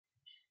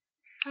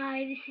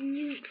Hi, this is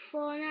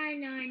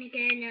Newt499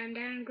 again, and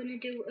I'm going to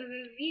do a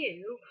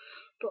review,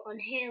 but on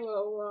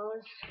Halo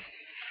Wars,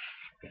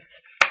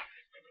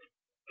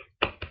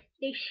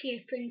 this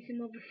ship and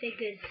some other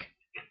figures.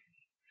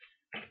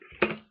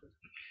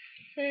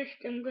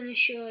 First, I'm going to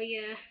show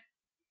you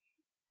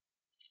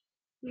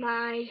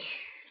my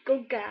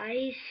good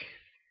guys.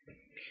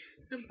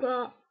 I've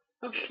got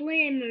a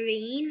Flame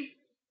Marine,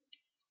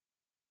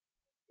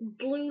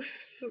 blue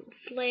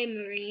Flame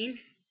Marine.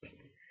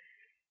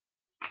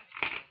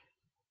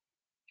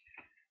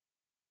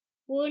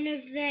 One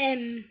of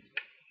them,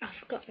 I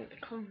forgot what they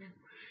call them.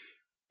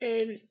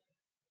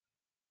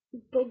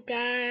 Good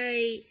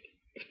guy,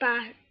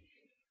 Spartans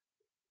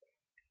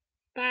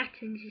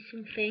or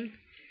something.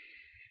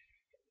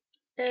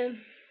 And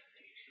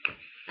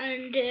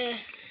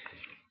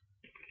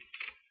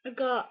I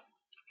got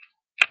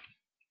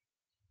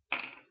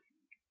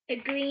a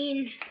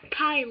green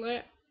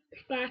pilot,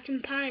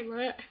 Spartan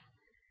pilot,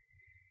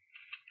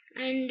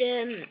 and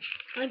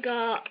I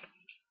got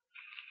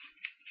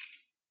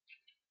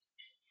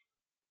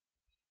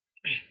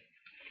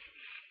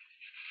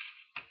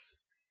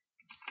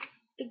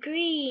a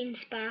green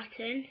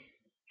Spartan,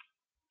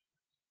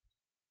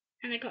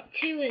 and I got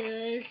two of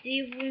those.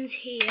 The other one's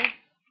here.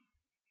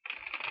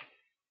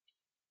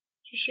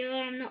 To show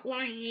I'm not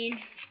lying,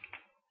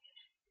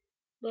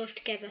 both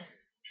together.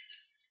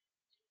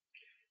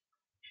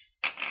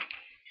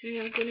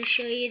 And I'm going to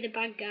show you the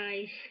bad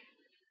guys.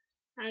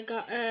 I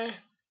got a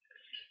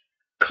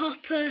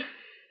copper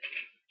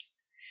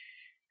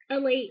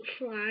elite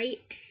flight.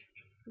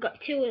 I've got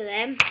two of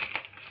them.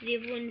 The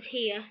other one's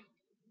here.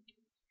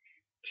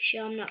 To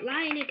show I'm not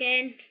lying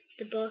again,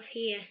 they're both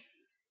here.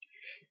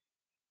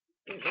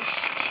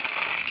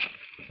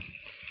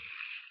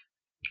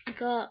 I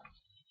got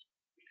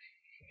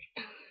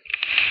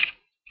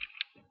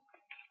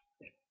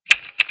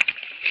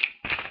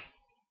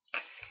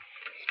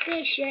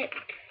spaceship.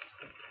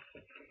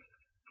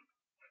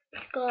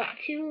 Got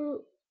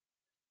two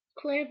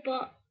clear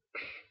box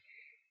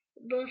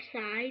both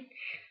sides,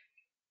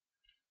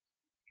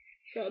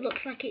 so it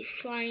looks like it's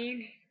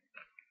flying,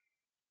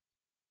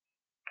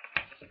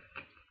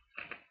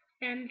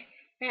 and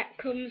that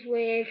comes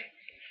with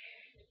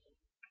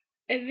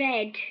a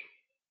red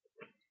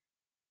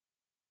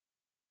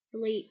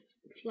elite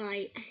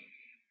flight.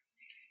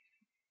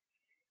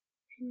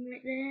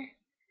 Right there,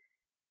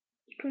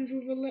 it comes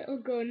with a little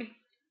gun,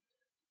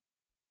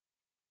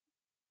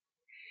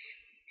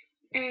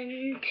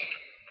 and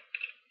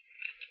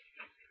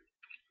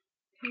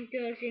it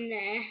goes in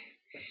there.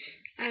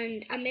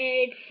 And I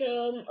made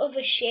some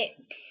other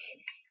ships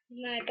with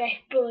my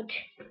best bud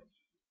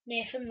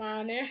Nathan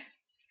Lana,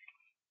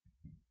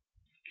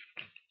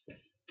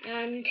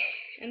 and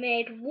I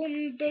made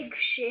one big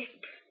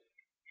ship,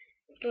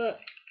 but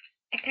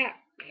I can't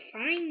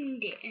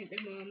find it at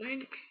the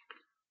moment.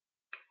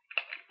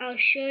 I'll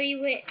show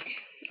you it.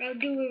 I'll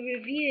do a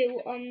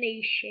review on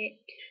these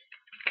ships,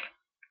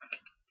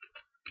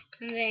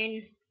 and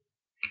then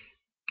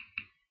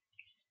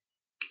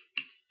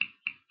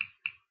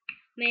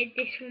made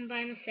this one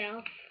by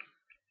myself.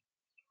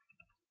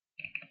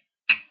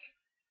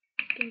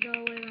 Spins all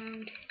the way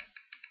around,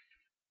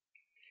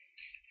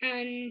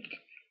 and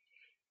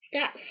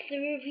that's the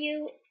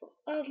review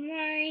of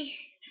my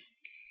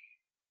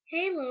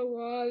Halo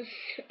Wars.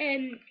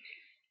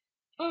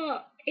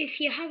 Oh, if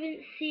you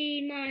haven't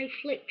seen my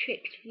Flick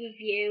Tricks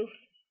review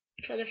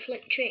for the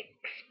Flick Tricks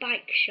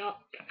Bike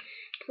Shop,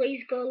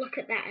 please go look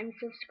at that and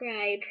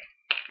subscribe.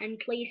 And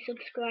please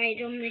subscribe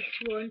on this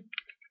one.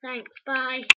 Thanks, bye.